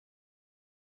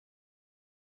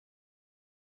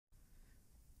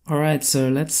Alright, so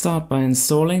let's start by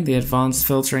installing the advanced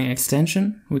filtering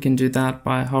extension. We can do that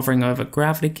by hovering over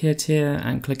GravityKit here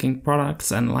and clicking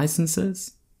Products and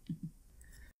Licenses.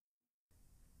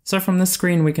 So from this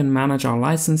screen we can manage our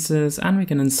licenses and we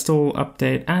can install,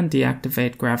 update and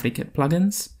deactivate GravityKit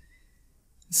plugins.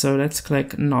 So let's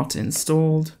click Not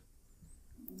Installed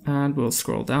and we'll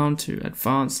scroll down to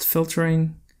Advanced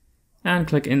Filtering and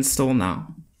click Install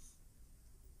Now.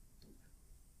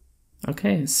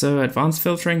 Okay, so advanced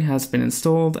filtering has been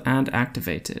installed and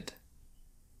activated.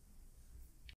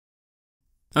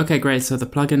 Okay, great, so the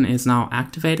plugin is now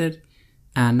activated,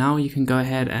 and now you can go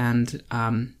ahead and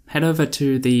head over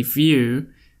to the view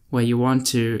where you want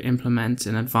to implement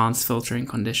an advanced filtering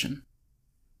condition.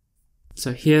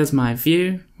 So here's my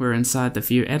view, we're inside the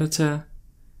view editor,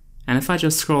 and if I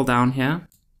just scroll down here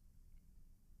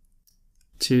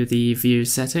to the view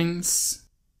settings,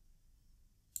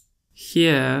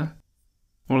 here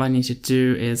all I need to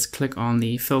do is click on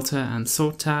the Filter and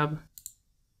Sort tab.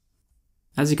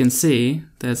 As you can see,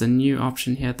 there's a new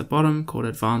option here at the bottom called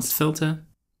Advanced Filter.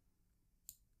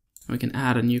 We can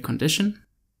add a new condition.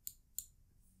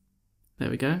 There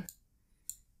we go.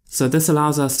 So this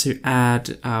allows us to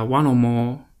add one or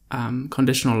more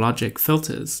conditional logic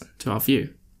filters to our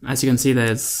view. As you can see,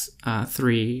 there's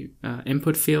three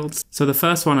input fields. So the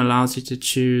first one allows you to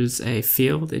choose a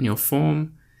field in your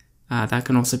form. That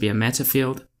can also be a meta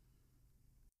field.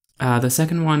 The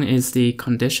second one is the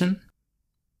condition.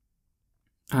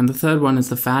 And the third one is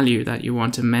the value that you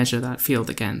want to measure that field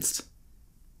against.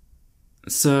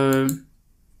 So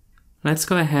let's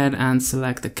go ahead and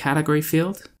select the category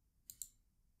field.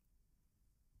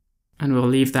 And we'll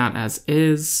leave that as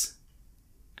is.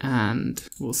 And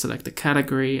we'll select the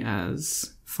category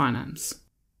as finance.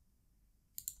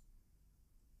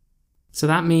 So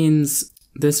that means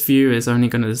this view is only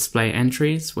going to display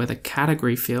entries where the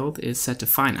category field is set to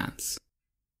finance.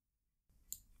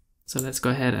 So let's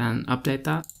go ahead and update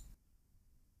that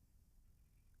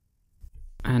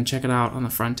and check it out on the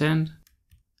front end.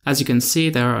 As you can see,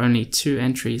 there are only two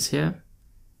entries here,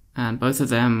 and both of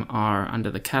them are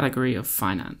under the category of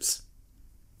finance.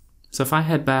 So if I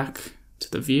head back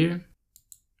to the view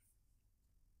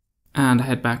and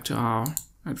head back to our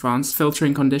advanced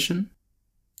filtering condition,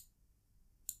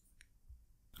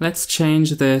 let's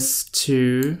change this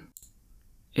to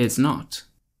is not.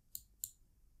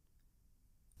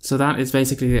 So that is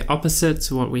basically the opposite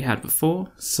to what we had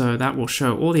before. So that will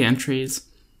show all the entries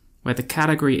where the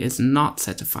category is not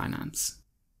set to finance.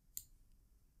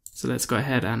 So let's go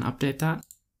ahead and update that.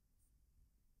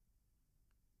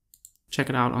 Check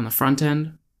it out on the front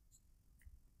end.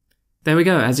 There we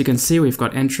go. As you can see, we've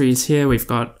got entries here. We've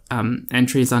got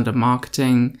entries under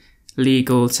marketing,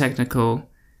 legal, technical,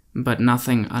 but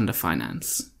nothing under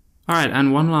finance. All right,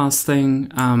 and one last thing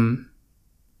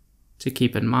to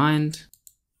keep in mind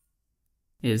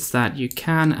is that you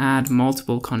can add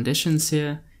multiple conditions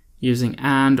here using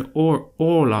and or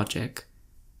logic.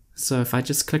 So if I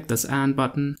just click this and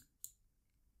button,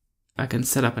 I can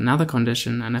set up another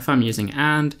condition, and if I'm using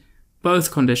and,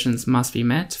 both conditions must be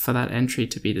met for that entry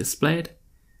to be displayed.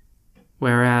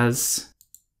 Whereas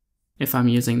if I'm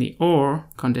using the or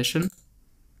condition,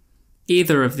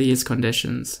 either of these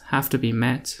conditions have to be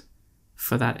met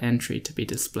for that entry to be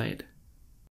displayed.